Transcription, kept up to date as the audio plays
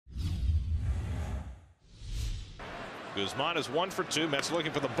Guzman is 1 for 2. Mets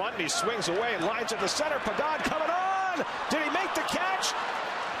looking for the bunt. He swings away and lines at the center. Pagan coming on. Did he make the catch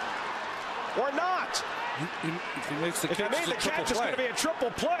or not? If he makes the catch, it's going to be a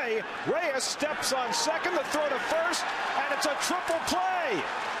triple play. Reyes steps on second, the throw to first, and it's a triple play.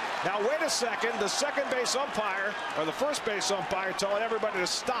 Now wait a second. The second base umpire, or the first base umpire, telling everybody to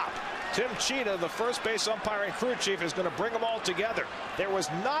stop. Tim Cheetah, the first base umpire and crew chief, is going to bring them all together. There was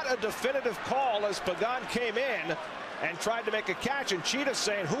not a definitive call as Pagan came in and tried to make a catch, and Cheetah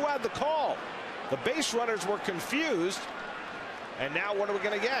saying, who had the call? The base runners were confused, and now what are we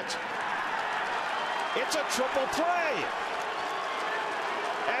going to get? It's a triple play,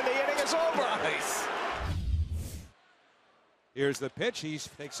 and the inning is over. Nice. Here's the pitch. He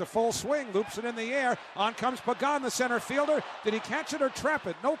takes a full swing, loops it in the air. On comes Pagan, the center fielder. Did he catch it or trap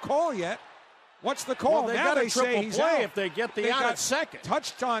it? No call yet. What's the call? Well, they now got they a say triple he's play out. if they get the out at second.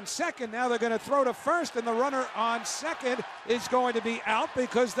 Touched on second. Now they're going to throw to first, and the runner on second is going to be out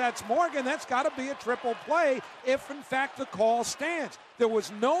because that's Morgan. That's got to be a triple play if, in fact, the call stands. There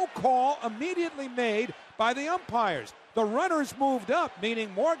was no call immediately made by the umpires. The runners moved up,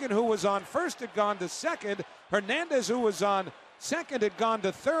 meaning Morgan, who was on first, had gone to second. Hernandez, who was on second, had gone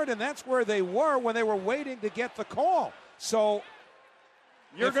to third, and that's where they were when they were waiting to get the call. So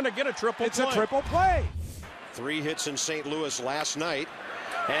you're going to get a triple play. It's a triple play. 3 hits in St. Louis last night.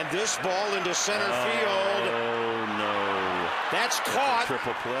 And this ball into center field. Oh, no. That's caught.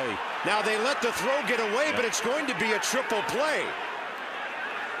 Triple play. Now they let the throw get away, but it's going to be a triple play.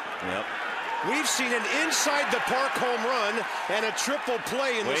 Yep. We've seen an inside-the-park home run and a triple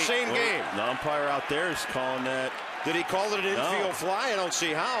play in the same game. The umpire out there is calling that. Did he call it an infield fly? I don't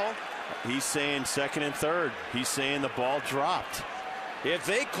see how. He's saying second and third. He's saying the ball dropped. If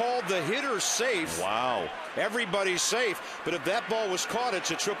they called the hitter safe, wow, everybody's safe. But if that ball was caught,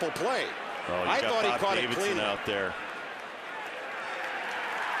 it's a triple play. Oh, I thought he caught Davidson it clean out there.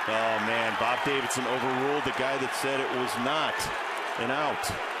 Oh man, Bob Davidson overruled the guy that said it was not an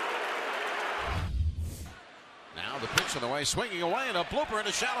out. Now the pitch on the way, swinging away, and a blooper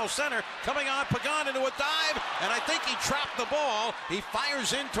into shallow center. Coming on, Pagan into a dive, and I think he trapped the ball. He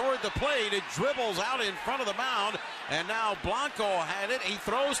fires in toward the plate. It dribbles out in front of the mound, and now Blanco had it. He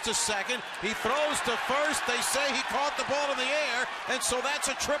throws to second. He throws to first. They say he caught the ball in the air, and so that's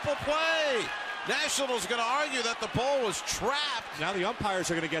a triple play. Nationals going to argue that the ball was trapped. Now the umpires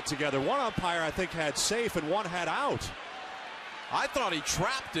are going to get together. One umpire, I think, had safe, and one had out. I thought he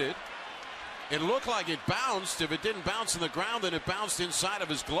trapped it. It looked like it bounced. If it didn't bounce in the ground, then it bounced inside of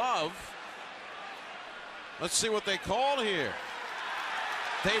his glove. Let's see what they call here.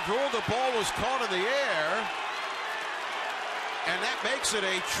 They've ruled the ball was caught in the air, and that makes it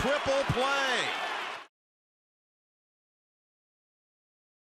a triple play.